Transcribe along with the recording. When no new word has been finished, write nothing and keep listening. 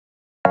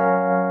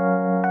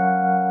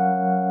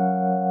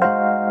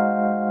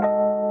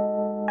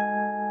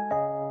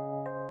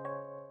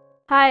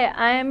Hi,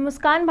 I am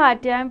Muskaan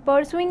Bhatiya. I am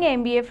pursuing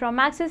MBA from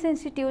Access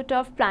Institute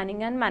of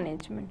Planning and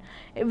Management,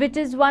 which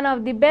is one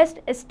of the best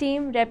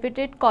esteemed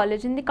reputed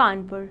college in the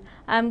Kanpur.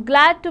 I am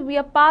glad to be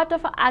a part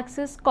of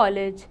Access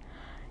College.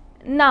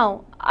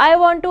 Now, I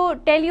want to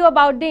tell you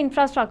about the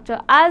infrastructure.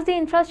 As the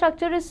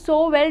infrastructure is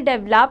so well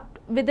developed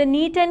with the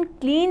neat and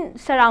clean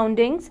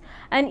surroundings,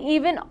 and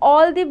even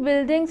all the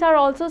buildings are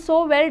also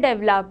so well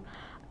developed,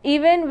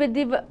 even with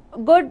the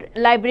good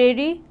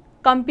library,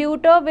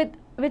 computer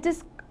which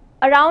is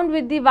around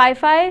with the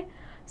Wi-Fi,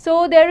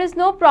 so there is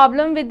no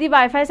problem with the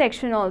Wi-Fi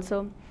section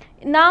also.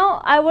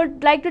 Now I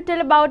would like to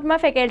tell about my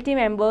faculty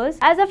members.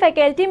 As the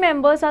faculty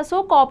members are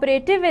so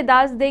cooperative with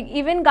us, they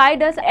even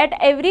guide us at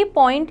every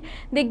point.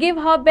 They give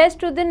her best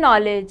to the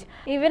knowledge.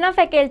 Even a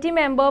faculty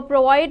member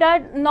provide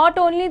us, not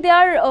only they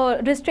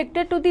are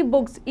restricted to the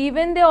books,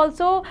 even they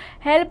also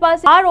help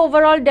us our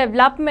overall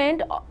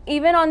development,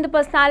 even on the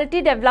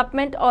personality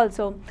development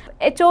also.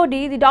 HOD,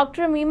 the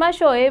Dr. Mima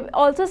Shoaib,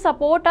 also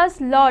support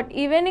us lot,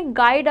 even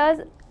guide us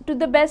to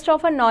the best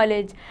of her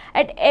knowledge.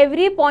 At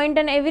every point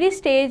and every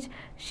stage,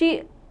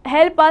 she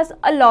help us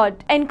a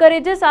lot,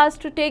 encourages us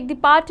to take the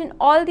part in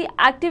all the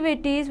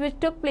activities which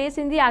took place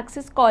in the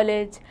Access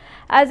College.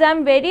 As I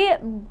am very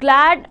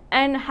glad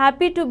and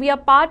happy to be a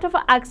part of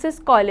Access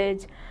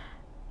College,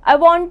 I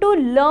want to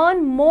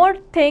learn more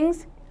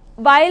things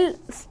while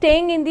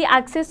staying in the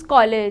Access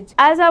College,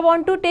 as I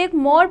want to take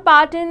more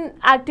part in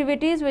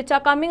activities which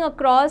are coming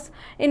across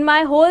in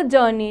my whole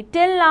journey.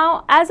 Till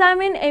now, as I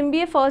am an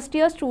MBA first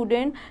year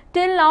student,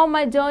 till now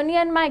my journey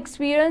and my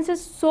experience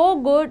is so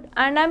good,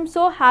 and I am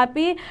so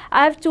happy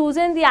I have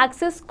chosen the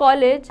Access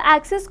College.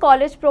 Access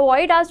College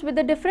provide us with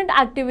the different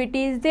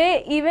activities.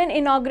 They even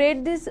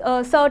inaugurate these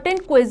certain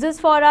quizzes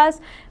for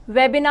us,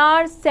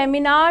 webinars,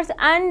 seminars,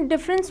 and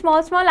different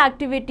small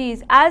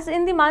activities. As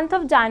in the month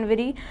of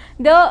January,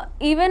 the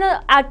even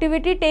a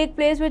activity take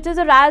place which is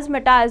a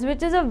razzmatazz,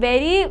 which is a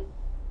very,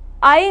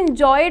 I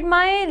enjoyed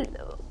my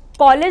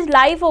college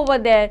life over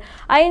there.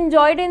 I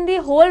enjoyed in the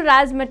whole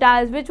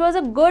razzmatazz, which was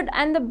a good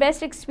and the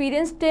best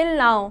experience till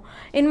now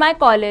in my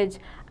college.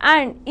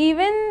 And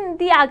even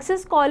the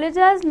Access College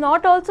has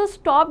not also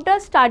stopped our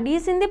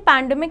studies in the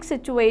pandemic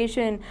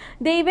situation.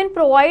 They even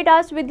provide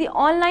us with the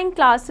online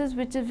classes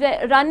which is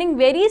running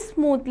very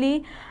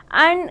smoothly,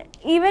 and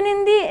even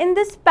in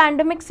this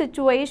pandemic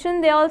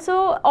situation, they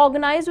also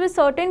organize with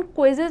certain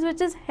quizzes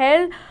which is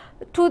held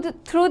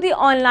through the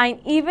online.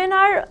 Even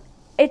our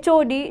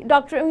HOD,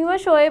 Dr. Mima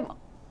Shoaib,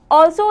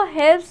 also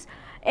helps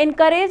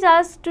encourage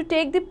us to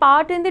take the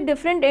part in the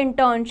different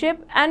internship,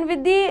 and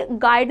with the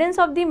guidance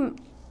of the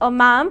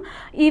ma'am,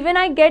 even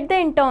I get the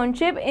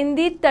internship in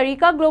the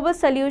Tariqa Global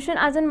Solution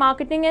as a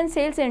marketing and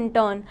sales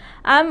intern.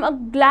 I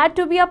am glad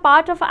to be a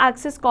part of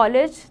Access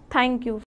College. Thank you.